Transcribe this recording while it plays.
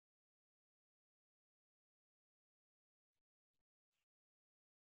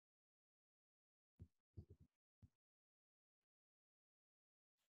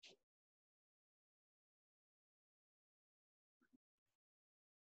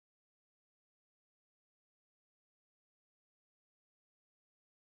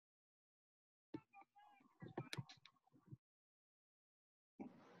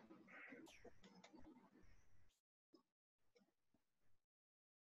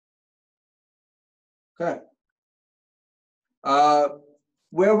Okay.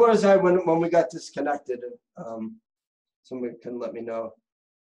 Where was I when we got disconnected? Somebody can let me know.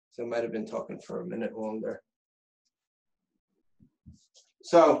 So I might have been talking for a minute longer.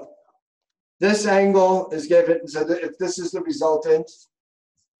 So this angle is given, so that if this is the resultant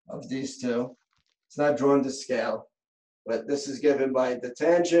of these two, it's not drawn to scale, but this is given by the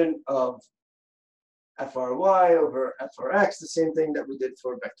tangent of FRY over FRX, the same thing that we did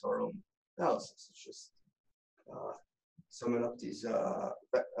for vectorial analysis. It's just summing up these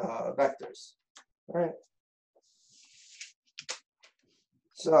vectors. All right.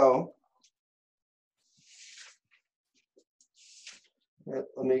 So let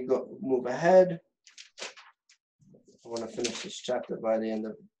me move ahead. I want to finish this chapter by the end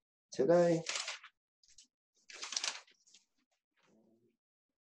of today.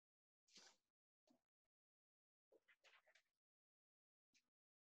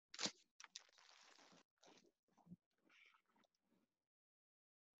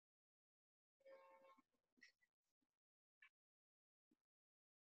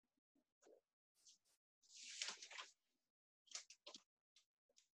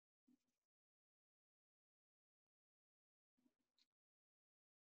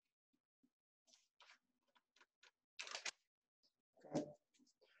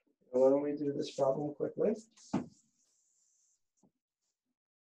 Why don't we do this problem quickly?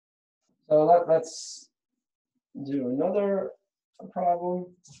 So let's do another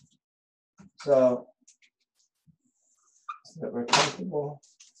problem. So that we're comfortable.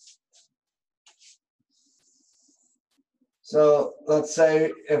 So let's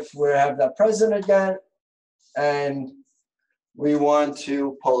say if we have that present again and we want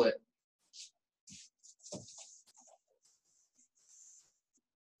to pull it.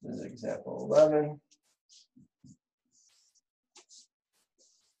 This is example 11.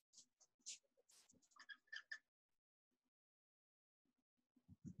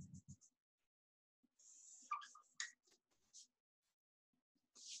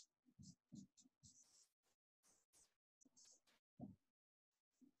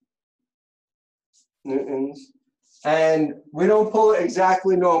 Newtons. And we don't pull it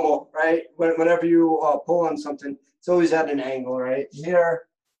exactly normal, right? Whenever you pull on something, it's always at an angle, right? Here,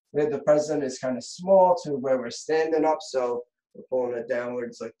 the present is kind of small to where we're standing up, so we're pulling it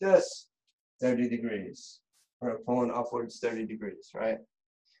downwards like this, 30 degrees. We're pulling upwards 30 degrees, right?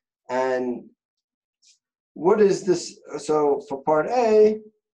 And what is this? So for part A,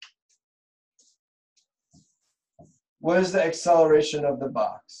 what is the acceleration of the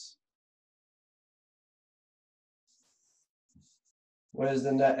box? What is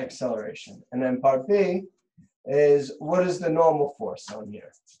the net acceleration? And then part B is what is the normal force on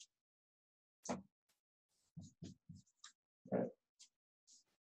here? Right.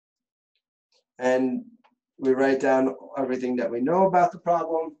 And we write down everything that we know about the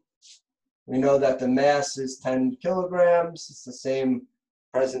problem. We know that the mass is 10 kilograms. It's the same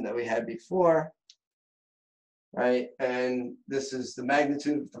present that we had before, right? And this is the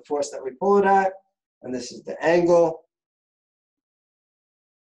magnitude of the force that we pull it at, and this is the angle.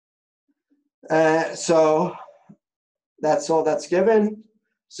 So that's all that's given.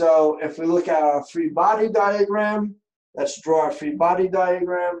 So if we look at our free body diagram, let's draw a free body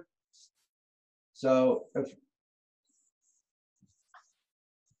diagram. So if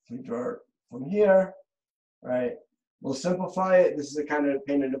we draw it from here, right, we'll simplify it. This is a kind of a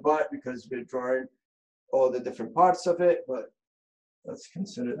pain in the butt because we're drawing all the different parts of it, but let's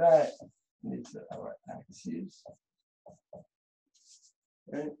consider that. These are our axes,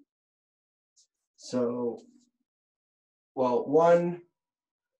 right? So, well, one,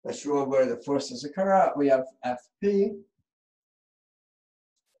 let's draw where the forces occur at. We have FP.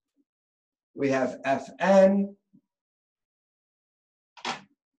 We have Fn.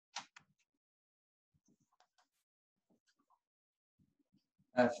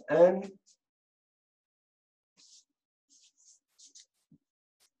 Fn.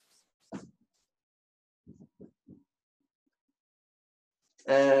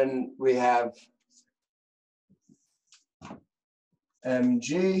 And we have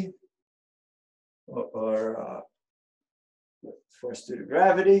mg, or force due to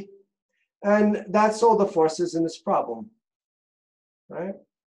gravity. And that's all the forces in this problem, right?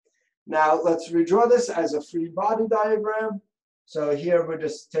 Now let's redraw this as a free body diagram. So here we're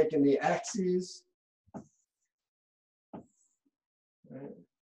just taking the axes. Right?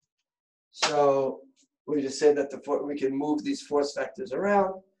 So we just say that we can move these force vectors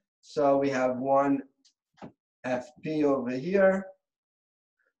around. So we have one FP over here.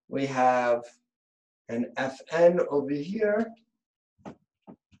 We have an Fn over here.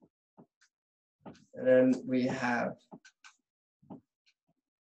 And then we have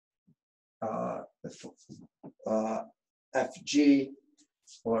FG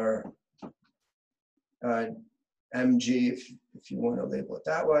or MG if you want to label it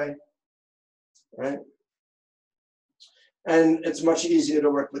that way, right? And it's much easier to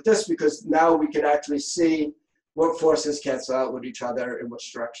work with this because now we can actually see what forces cancel out with each other and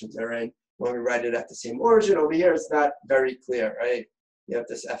which directions they're in when we write it at the same origin. Over here, it's not very clear, right? You have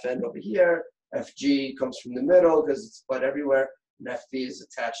this Fn over here, Fg comes from the middle because it's split everywhere, and Fb is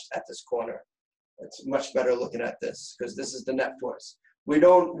attached at this corner. It's much better looking at this because this is the net force. We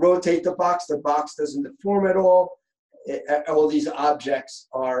don't rotate the box doesn't deform at all. All these objects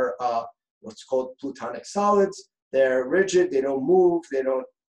are what's called plutonic solids. They're rigid, they don't move, they don't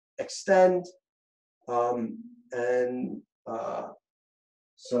extend,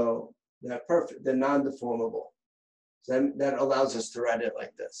 so they're perfect, they're non-deformable. So that allows us to write it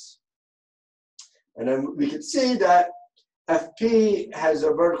like this. And then we can see that Fp has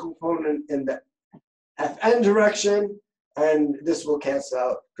a vertical component in the Fn direction, and this will cancel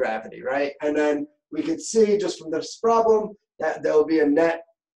out gravity, right? And then we could see just from this problem that there will be a net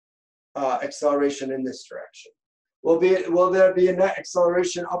acceleration in this direction. Will there be a net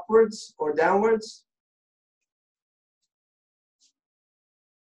acceleration upwards or downwards?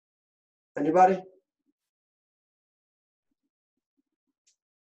 Anybody?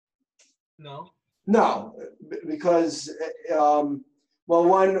 No. No, because well,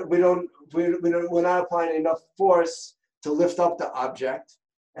 one, we're not applying enough force to lift up the object,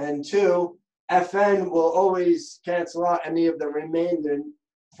 and two, Fn will always cancel out any of the remaining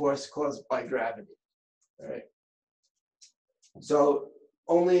force caused by gravity. All right. So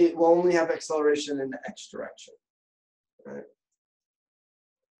we'll only have acceleration in the x direction, right?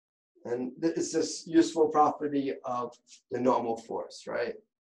 And it's this useful property of the normal force, right?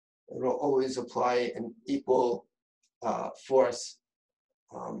 It will always apply an equal force,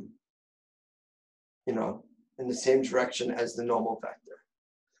 you know, in the same direction as the normal vector.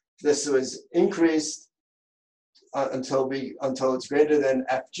 If this was increased until it's greater than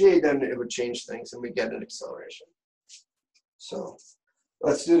Fg, then it would change things and we get an acceleration. So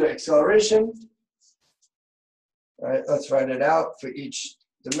let's do the acceleration. All right, let's write it out for each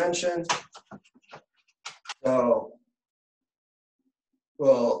dimension. So,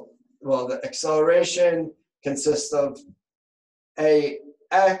 well, the acceleration consists of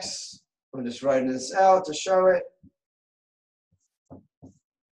ax. I'm just writing this out to show it. All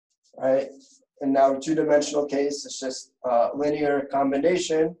right, and now two-dimensional case, it's just a linear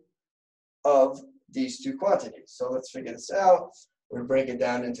combination of these two quantities. So let's figure this out. We'll break it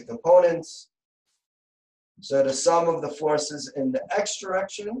down into components. So the sum of the forces in the x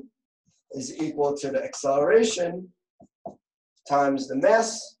direction is equal to the acceleration times the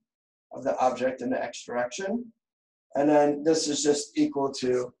mass of the object in the x direction. And then this is just equal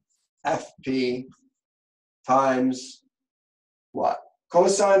to Fp times what?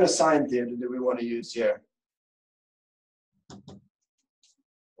 Cosine or sine theater do we want to use here?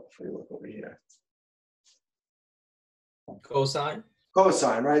 If we look over here. Cosine.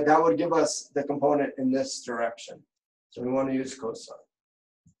 Cosine, right? That would give us the component in this direction. So we want to use cosine.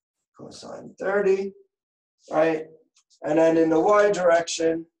 Cosine 30, right? And then in the y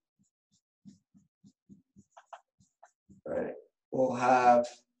direction, right, we'll have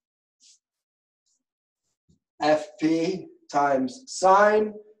Fp times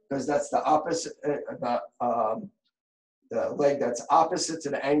sine, because that's the opposite, the leg that's opposite to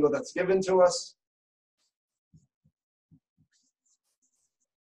the angle that's given to us,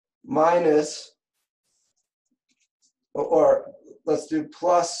 minus, or let's do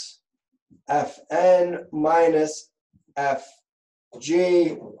plus Fn minus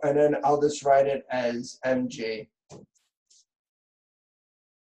Fg, and then I'll just write it as Mg.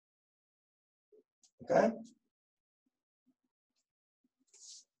 Okay?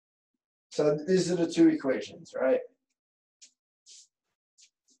 So these are the two equations, right?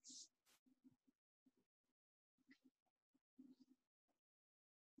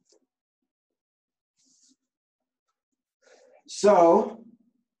 So,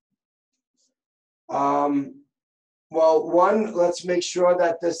 well, one, let's make sure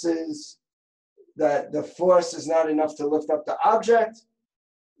that that the force is not enough to lift up the object.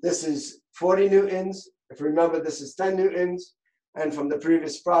 This is 40 newtons. If you remember, this is 10 newtons. And from the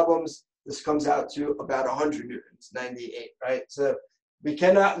previous problems, this comes out to about 100 newtons, 98, right? So we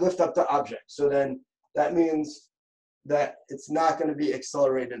cannot lift up the object. So then that means that it's not going to be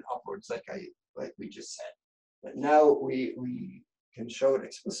accelerated upwards like we just said. But now we can show it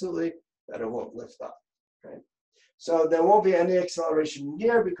explicitly that it won't lift up, right? So there won't be any acceleration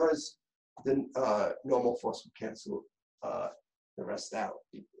here because the normal force will cancel the rest out.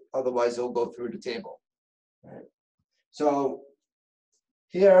 Otherwise, it'll go through the table. Right? So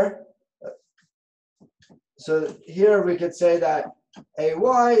here we could say that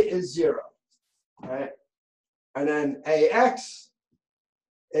AY is 0, right? And then AX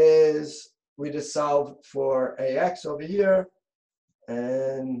is, we just solve for AX over here,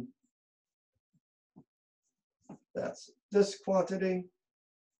 and that's this quantity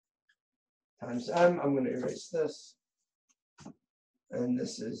times M. I'm going to erase this. And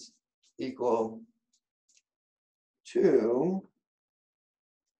this is equal to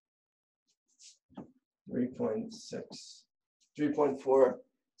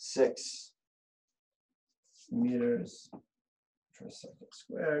 3.46 meters per second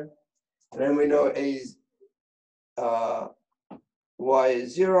squared. And then we know Y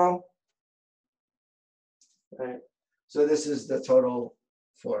is 0. Right? So this is the total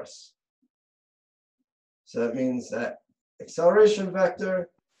force. So that means that acceleration vector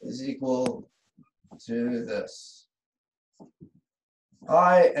is equal to this.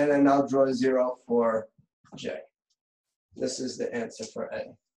 I, and then I'll draw 0 for J. This is the answer for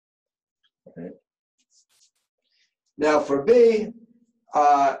A. Okay. Now for B,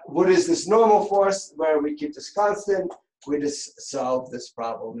 what is this normal force where we keep this constant? We just solve this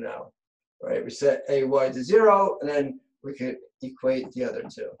problem now. Right? We set AY to 0, and then we could equate the other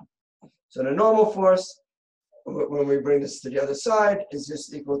two. So the normal force, when we bring this to the other side, is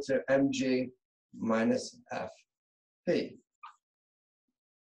just equal to mg minus fp.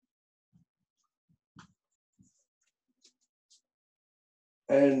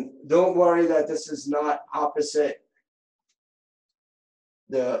 And don't worry that this is not opposite.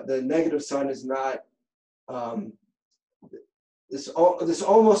 The negative sign is not, this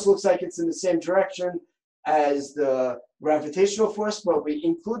almost looks like it's in the same direction as the gravitational force, but we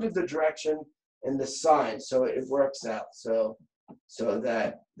included the direction in the sign, so it works out so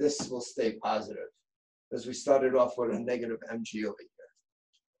that this will stay positive, because we started off with a negative mg over here.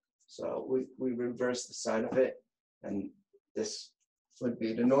 So we reverse the sign of it, and this would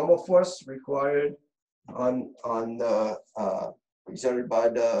be the normal force required on the exerted by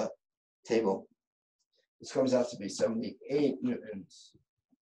the table. This comes out to be 78 newtons.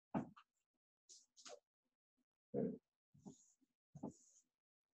 And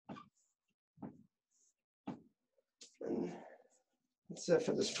that's it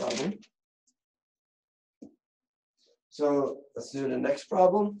for this problem. So let's do the next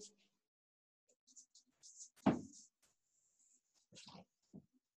problem.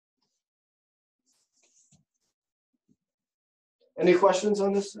 Any questions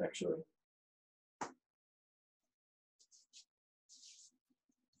on this, actually?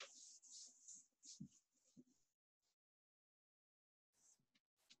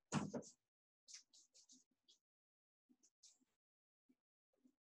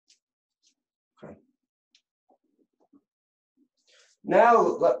 Okay. Now,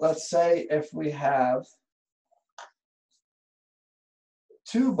 let's say if we have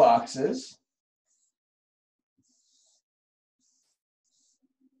two boxes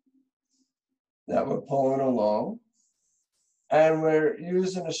that we're pulling along, and we're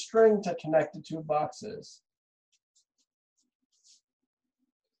using a string to connect the two boxes.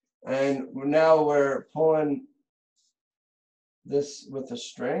 And now we're pulling this with a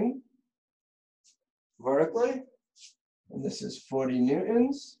string vertically, and this is 40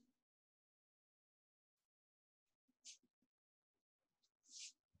 newtons.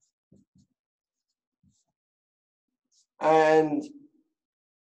 And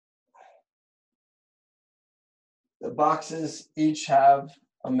the boxes each have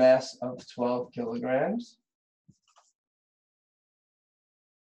a mass of 12 kilograms.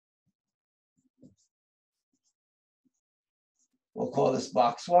 We'll call this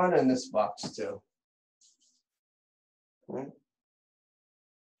box 1 and this box 2. Okay.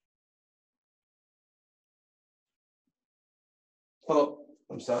 Oh,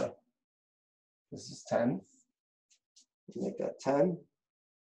 I'm sorry. This is 10. Make that 10.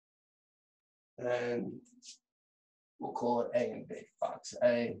 And we'll call it A and B. Box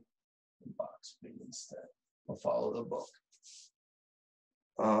A and box B instead. We'll follow the book.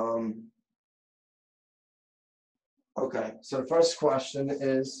 Okay, so the first question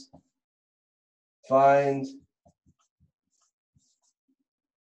is find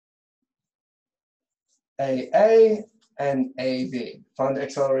AA and AB. Find the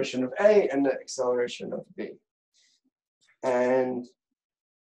acceleration of A and the acceleration of B. And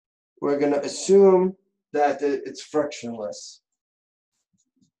we're going to assume that it's frictionless.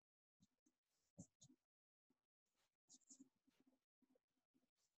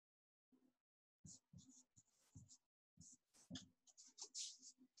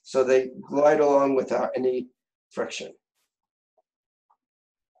 So they glide along without any friction.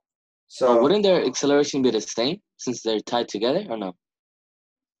 So wouldn't their acceleration be the same since they're tied together, or no?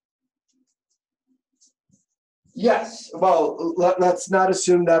 yes, well, let's not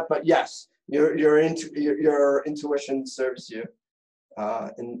assume that, but yes, your intuition serves you,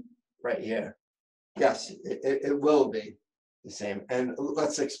 in right here. Yes, it will be the same, and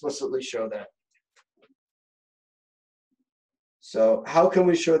let's explicitly show that. So how can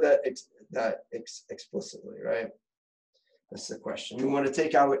we show that explicitly, right? That's the question. We want to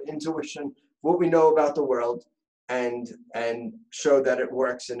take our intuition, what we know about the world, and show that it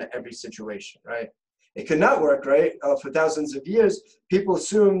works in every situation, right? It could not work, right? For thousands of years, people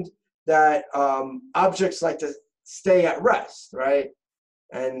assumed that objects like to stay at rest, right?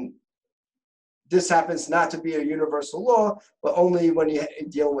 And this happens not to be a universal law, but only when you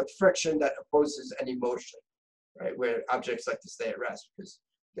deal with friction that opposes any motion, right? Where objects like to stay at rest because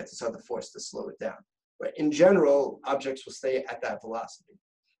you get this other force to slow it down. But in general, objects will stay at that velocity.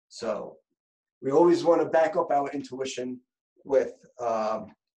 So we always want to back up our intuition with the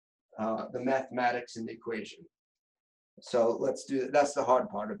mathematics and the equation. So let's do that. That's the hard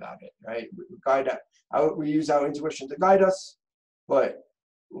part about it, right? We use our intuition to guide us, but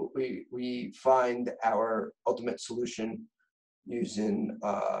we find our ultimate solution using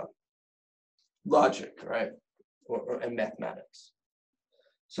logic, right? And mathematics.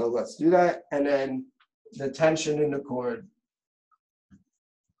 So let's do that. And then the tension in the cord.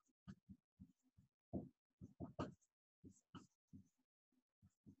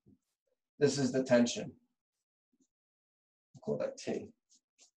 This is the tension. We'll call that T.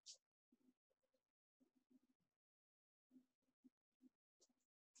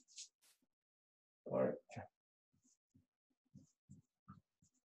 All right.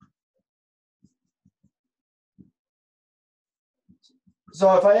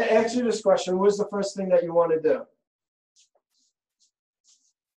 So if I ask you this question, what's the first thing that you want to do?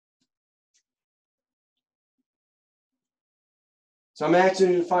 So I'm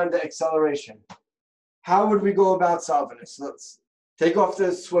asking you to find the acceleration. How would we go about solving this? Let's take off the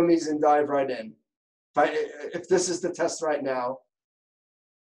swimmies and dive right in. If this is the test right now,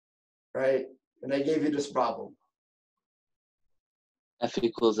 right, and I gave you this problem. F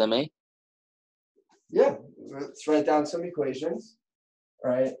equals ma? Yeah, let's write down some equations,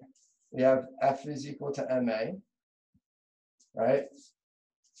 right? We have F is equal to ma, right?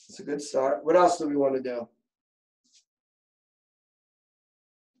 It's a good start. What else do we want to do?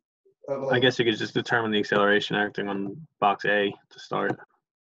 I guess you could just determine the acceleration acting on box A to start.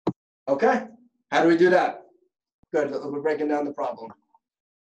 Okay. How do we do that? Good. We're breaking down the problem.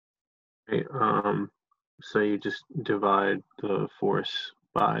 Okay, so you just divide the force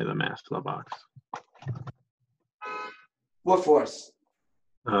by the mass of the box. What force?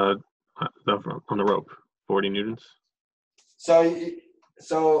 On the rope, 40 newtons.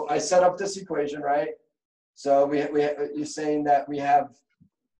 So I set up this equation, right? So you're saying that we have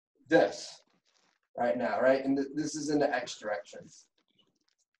this right now, right? And this is in the x direction.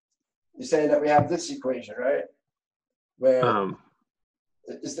 You're saying that we have this equation, right? Where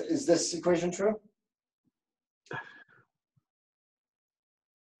is this equation true?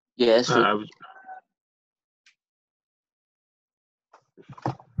 Yeah, it's true.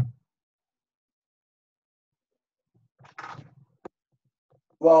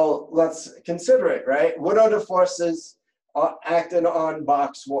 Well, let's consider it, right? What are the forces acting on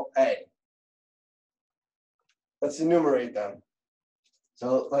box A? Let's enumerate them.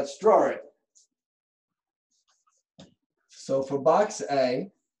 So let's draw it. So for box A,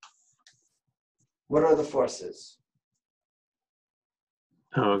 what are the forces?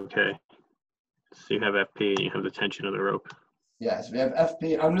 Okay. So you have FP and you have the tension of the rope. Yes, we have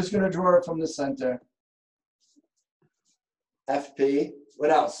FP. I'm just going to draw it from the center. FP. What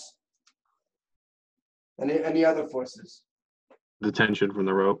else? Any other forces? The tension from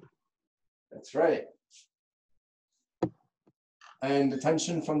the rope. That's right. And the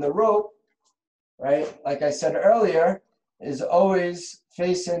tension from the rope, right, like I said earlier, is always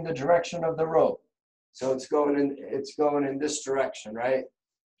facing the direction of the rope. So it's going in this direction, right?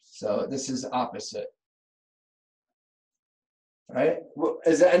 So this is opposite. Right?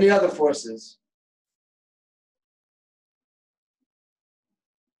 Is there any other forces?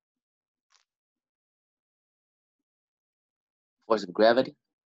 Force of gravity,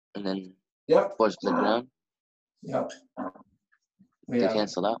 and then Yep. force of the ground. Yep. They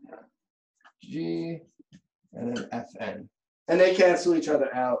cancel out. G and then Fn. And they cancel each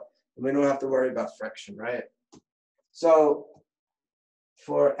other out. We don't have to worry about friction, right? So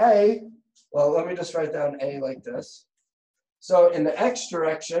for A, well, let me just write down A like this. So in the x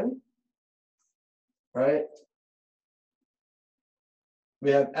direction, right, we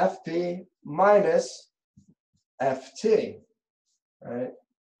have FP minus FT, right?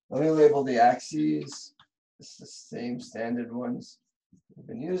 Let me label the axes. It's the same standard ones we've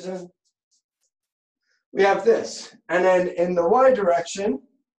been using. We have this, and then in the y direction,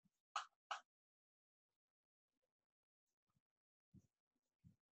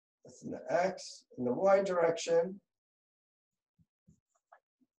 that's in the x, in the y direction,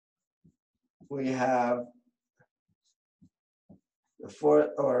 we have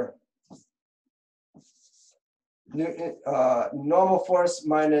the normal force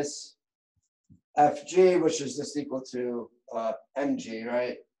minus Fg, which is just equal to mg,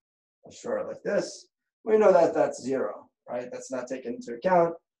 right? I'll show it like this. We know that that's 0, right? That's not taken into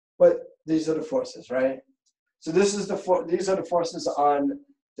account, but these are the forces, right? So this is these are the forces on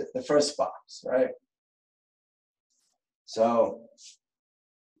the first box, right? So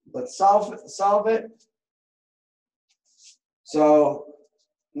let's solve it. So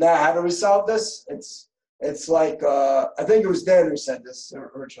now how do we solve this? It's like I think it was Dan who said this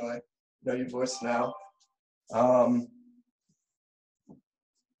originally. Know your voice now.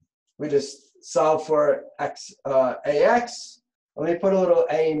 We just solve for ax. Let me put a little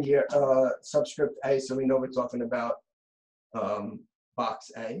a in here, subscript a, so we know we're talking about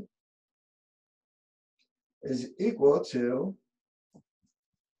box A is equal to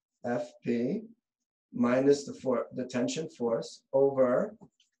Fp minus the tension force over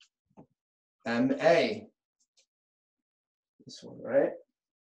Ma. This one, right?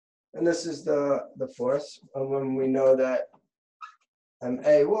 And this is the force, and when we know that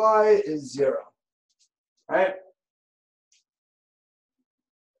MAY is 0, right?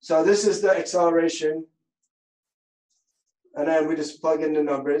 So this is the acceleration, and then we just plug in the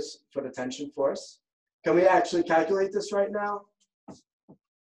numbers for the tension force. Can we actually calculate this right now?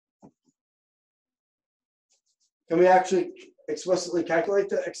 Can we actually explicitly calculate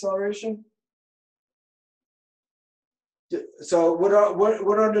the acceleration? So what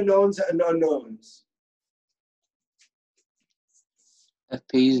are the knowns and unknowns?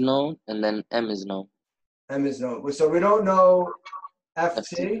 FP is known, and then M is known. M is known. So we don't know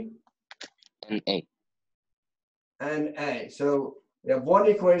FT and A. and A. So we have one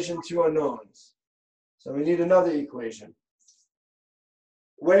equation, two unknowns. So we need another equation.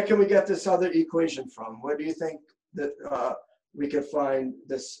 Where can we get this other equation from? Where do you think that we could find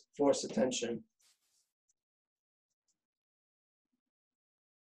this force of tension?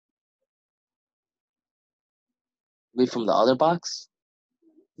 Read from the other box?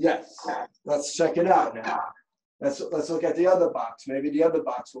 Yes. Let's check it out now. Let's look at the other box. Maybe the other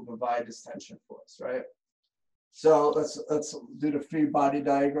box will provide this tension force, right? So let's do the free body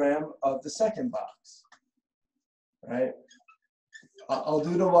diagram of the second box, right? I'll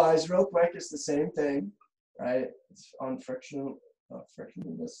do the y's real quick. It's the same thing, right? It's on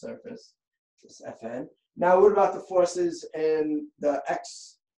frictionless surface. It's Fn. Now, what about the forces in the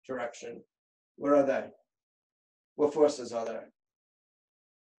x direction? What are they? What forces are there?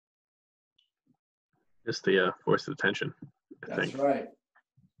 Just the force of tension, I think. That's right.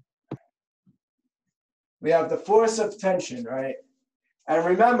 We have the force of tension, right? And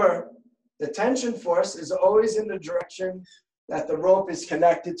remember, the tension force is always in the direction that the rope is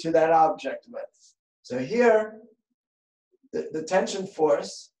connected to that object with. So here, the tension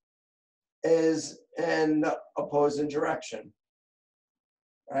force is in the opposing direction,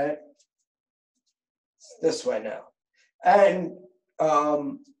 right? It's this way now. And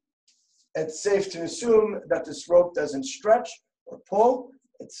it's safe to assume that this rope doesn't stretch or pull.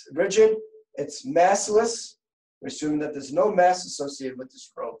 It's rigid. It's massless. We assume that there's no mass associated with this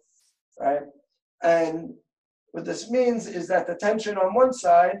rope, right? And what this means is that the tension on one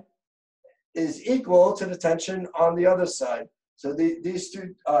side is equal to the tension on the other side. So these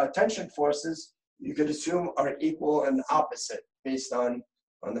two tension forces, you could assume, are equal and opposite based on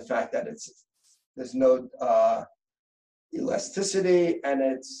the fact that there's no elasticity and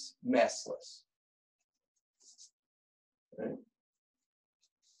it's massless. Right?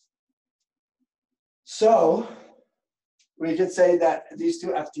 So we could say that these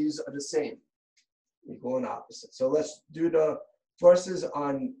two FTs are the same, equal and opposite. So let's do the forces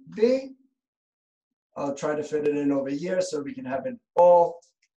on B. I'll try to fit it in over here so we can have it all.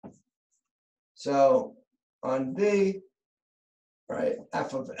 So on B, right,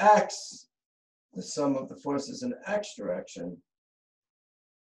 F of X, the sum of the forces in the X direction,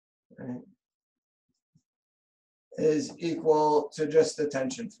 right, is equal to just the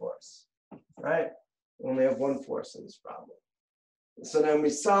tension force, right? We only have one force in this problem. So then we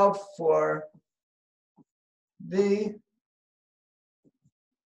solve for B,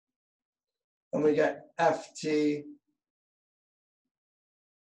 and we get Ft,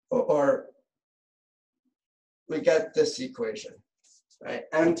 or we get this equation, right?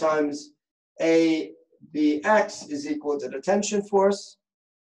 M times ABX is equal to the tension force,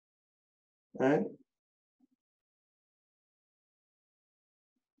 right?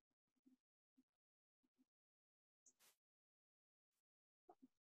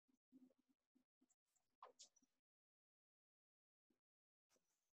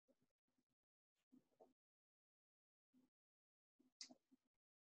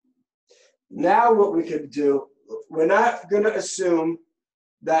 Now what we could do, we're not going to assume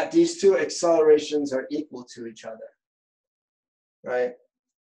that these two accelerations are equal to each other, right?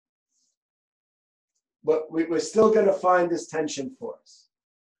 But we're still going to find this tension force.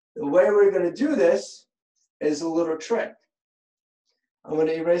 The way we're going to do this is a little trick. I'm going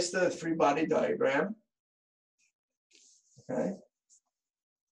to erase the free body diagram. Okay.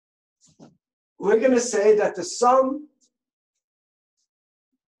 We're going to say that the sum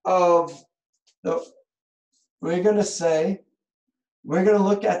of we're going to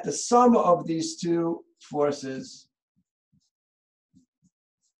look at the sum of these two forces.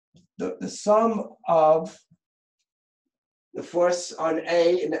 The sum of the force on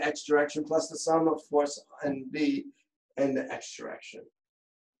A in the x direction plus the sum of force on B in the x direction.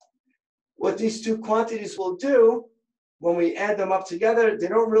 What these two quantities will do, when we add them up together, they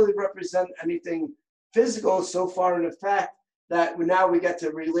don't really represent anything physical so far in the fact that now we get to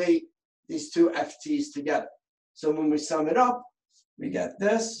relate these two FTs together. So when we sum it up, we get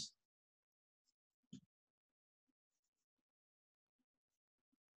this.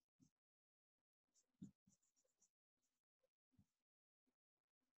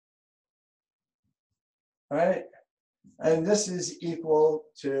 Right? And this is equal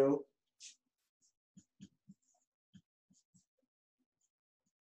to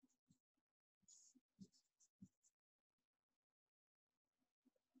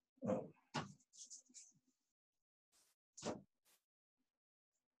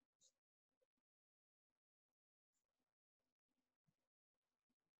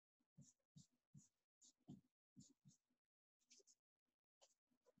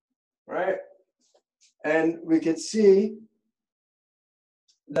right? And we could see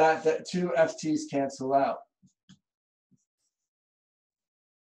that the two FTs cancel out.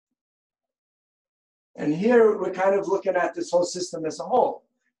 And here we're kind of looking at this whole system as a whole,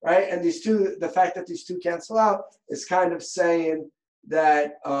 right? And these two, the fact that these two cancel out is kind of saying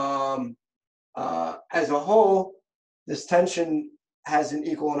that as a whole, this tension has an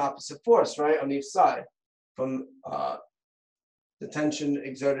equal and opposite force, right, on each side, from the tension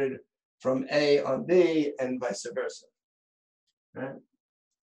exerted from A on B and vice versa. Right?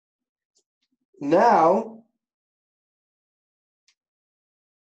 Now,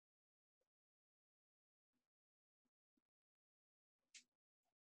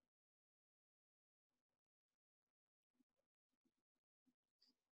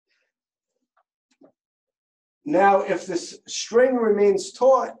 if this string remains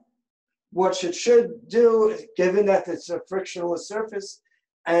taut, what it should do, given that it's a frictionless surface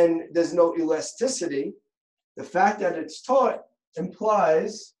and there's no elasticity, the fact that it's taut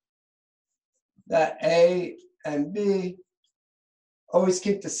implies that A and B always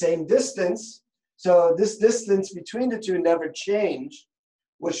keep the same distance. So this distance between the two never change,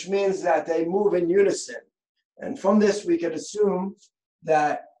 which means that they move in unison. And from this, we could assume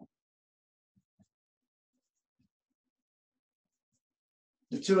that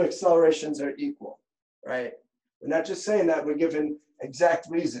the two accelerations are equal, right? We're not just saying that, we're given exact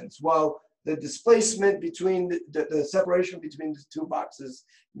reasons. Well, the displacement between the separation between the two boxes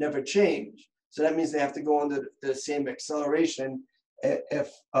never change. So that means they have to go under the same acceleration.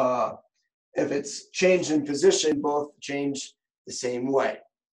 If it's changed in position, both change the same way,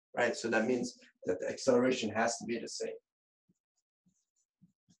 right? So that means that the acceleration has to be the same,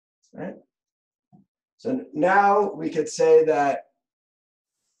 right? So now we could say that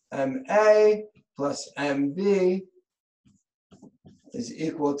MA plus MB is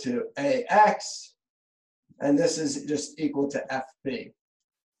equal to AX, and this is just equal to FB.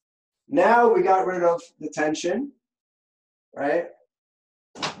 Now we got rid of the tension, right?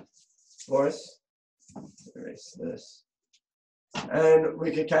 Force, erase this. And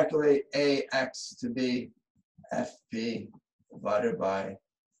we can calculate AX to be FB divided by,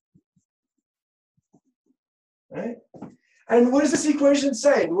 right? And what is this equation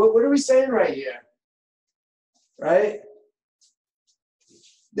saying? What are we saying right here? Right?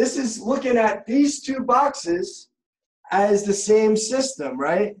 This is looking at these two boxes as the same system,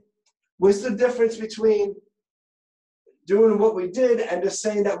 right? What's the difference between doing what we did and just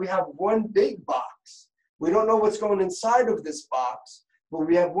saying that we have one big box. We don't know what's going inside of this box, but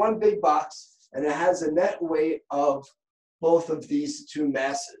we have one big box and it has a net weight of both of these two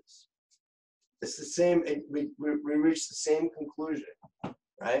masses. It's the same, we reach the same conclusion,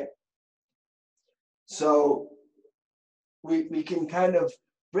 right? So we can kind of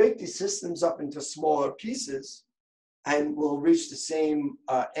break these systems up into smaller pieces and we'll reach the same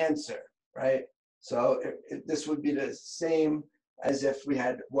answer, right? So this would be the same as if we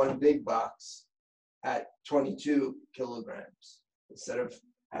had one big box at 22 kilograms instead of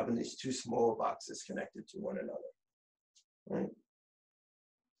having these two small boxes connected to one another, right?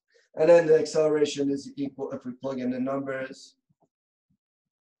 And then the acceleration is equal, if we plug in the numbers,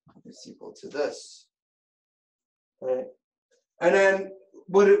 it's equal to this, right? And then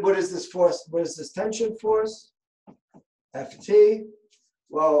what is this force? What is this tension force? Ft.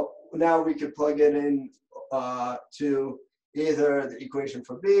 Well, now we could plug it in to either the equation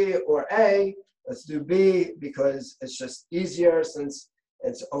for B or A. Let's do B because it's just easier since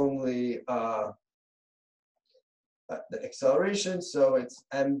it's only the acceleration. So it's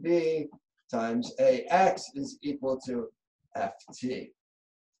mb times ax is equal to ft,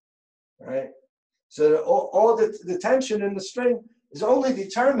 right? So all the tension in the string is only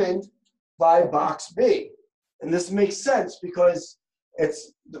determined by box B. And this makes sense because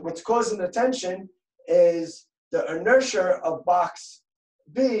it's what's causing the tension is the inertia of box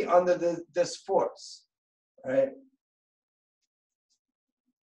B under this force, right?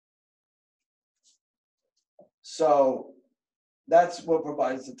 So that's what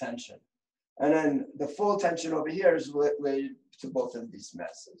provides the tension. And then the full tension over here is related to both of these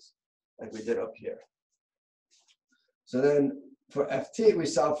masses, like we did up here. So then for Ft, we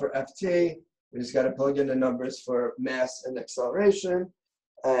solve for Ft. We just got to plug in the numbers for mass and acceleration.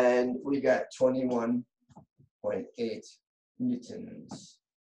 And we got 21.8 newtons.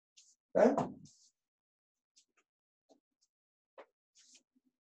 Okay?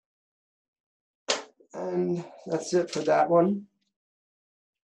 And that's it for that one.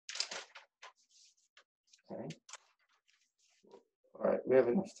 Okay. All right, we have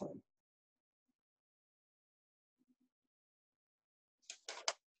enough time.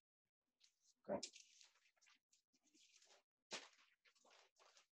 Okay.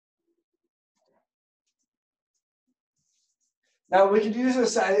 Now we could use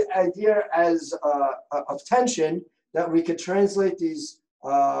this idea as of tension, that we could translate these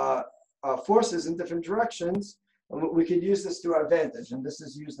forces in different directions, and we could use this to our advantage. And this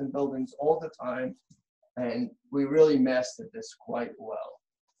is used in buildings all the time, and we really mastered this quite well.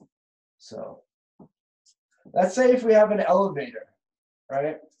 So let's say if we have an elevator,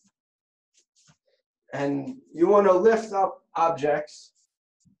 right? And you want to lift up objects,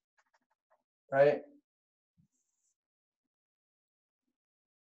 right?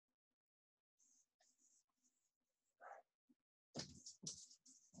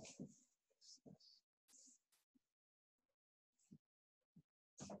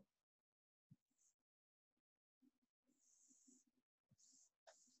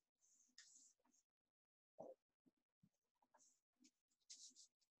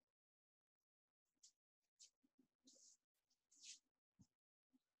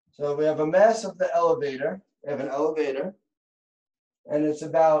 So we have a mass of the elevator. We have an elevator, and it's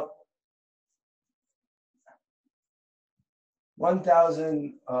about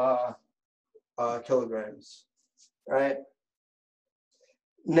 1,000 kilograms, right?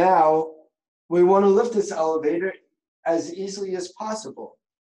 Now, we want to lift this elevator as easily as possible,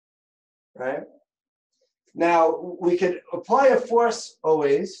 right? Now, we could apply a force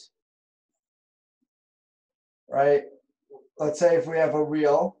always, right? Let's say if we have a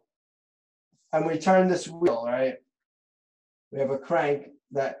reel, and we turn this wheel, right? We have a crank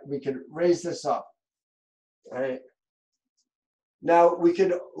that we could raise this up, right? Now we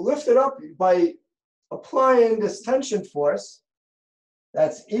could lift it up by applying this tension force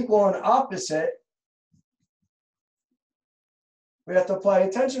that's equal and opposite. We have to apply a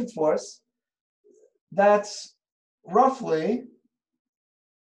tension force that's roughly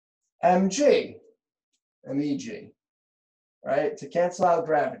mg, right? To cancel out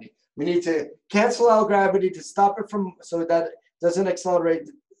gravity. We need to cancel out gravity to stop it from, so that it doesn't accelerate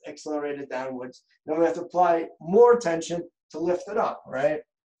it downwards. Then we have to apply more tension to lift it up, right?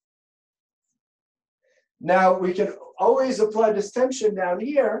 Now we can always apply this tension down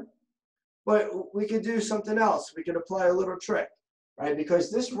here, but we could do something else. We could apply a little trick, right? Because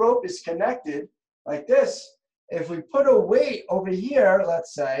this rope is connected like this. If we put a weight over here,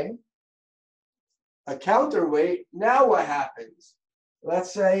 let's say, a counterweight, now what happens?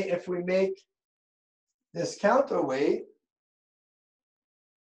 Let's say if we make this counterweight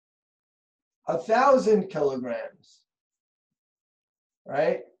 1,000 kilograms,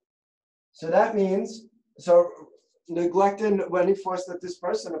 right? So that means, so neglecting any force that this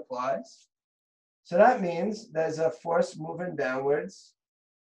person applies. So that means there's a force moving downwards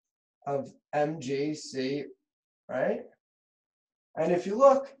of mgc, right? And if you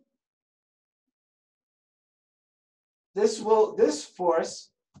look, this force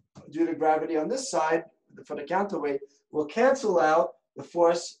due to gravity on this side for the counterweight will cancel out the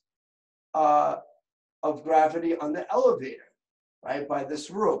force of gravity on the elevator, right, by this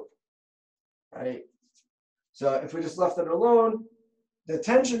rope, right? So if we just left it alone, the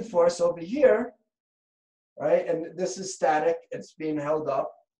tension force over here, right, and this is static, it's being held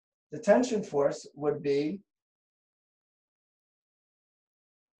up, the tension force would be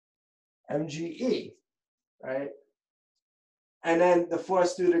mge, right? And then the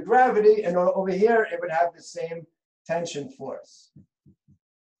force due to gravity, and over here, it would have the same tension force.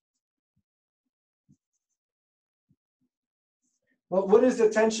 But what is the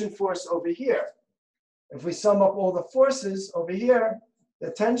tension force over here? If we sum up all the forces over here,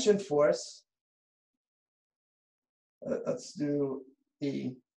 the tension force, let's do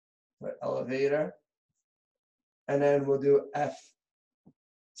E for elevator, and then we'll do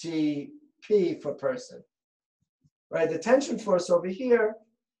FTP for person. Right, the tension force over here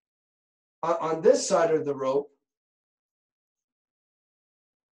on this side of the rope,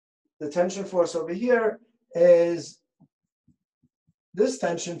 the tension force over here is this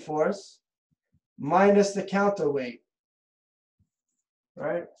tension force minus the counterweight,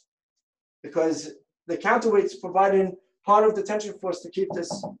 right? Because the counterweight's providing part of the tension force to keep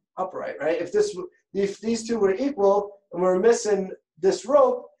this upright, right? If these two were equal and we're missing this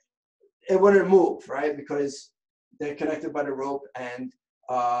rope, it wouldn't move, right? Because they're connected by the rope, and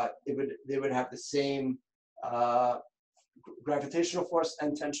they would have the same gravitational force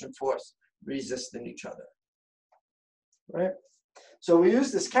and tension force resisting each other, right? So we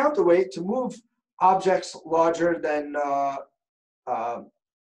use this counterweight to move objects larger than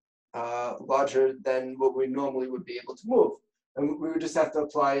what we normally would be able to move, and we would just have to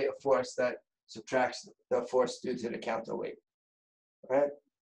apply a force that subtracts the force due to the counterweight, right?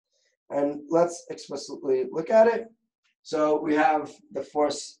 And let's explicitly look at it. So we have the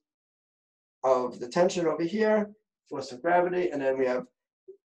force of the tension over here, force of gravity, and then we have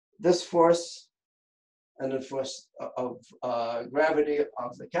this force, and then force of gravity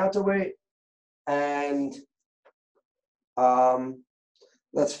of the counterweight. And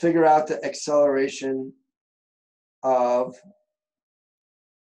let's figure out the acceleration of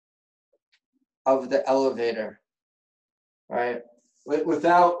the elevator, right?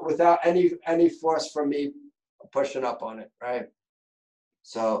 Without any force from me pushing up on it, right?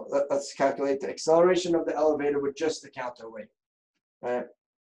 So let's calculate the acceleration of the elevator with just the counterweight, right?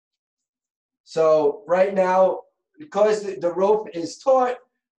 So right now, because the rope is taut,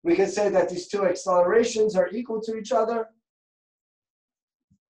 we can say that these two accelerations are equal to each other.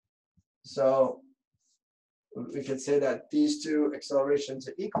 So we can say that these two accelerations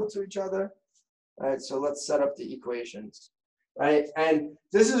are equal to each other. All right, so let's set up the equations, right? And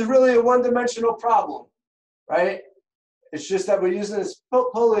this is really a one-dimensional problem, right? It's just that we're using this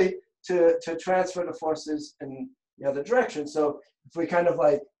pulley to transfer the forces in the other direction. So if we kind of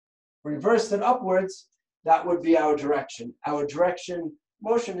like reversed it upwards, that would be our direction. Our direction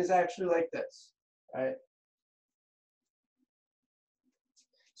motion is actually like this, right?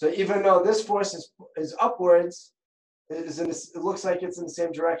 So even though this force is upwards, it looks like it's in the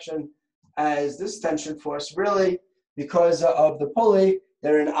same direction as this tension force. Really, because of the pulley,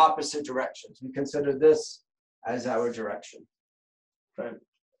 they're in opposite directions. We consider this as our direction, right?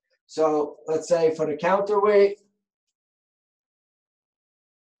 So let's say for the counterweight,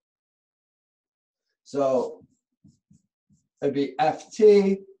 so it'd be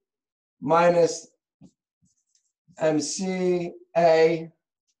Ft minus mca.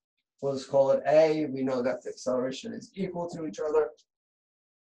 We'll just call it A. We know that the acceleration is equal to each other.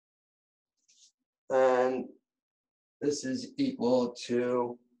 And this is equal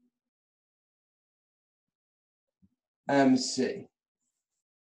to mc.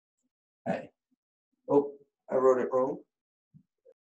 A. Oh, I wrote it wrong.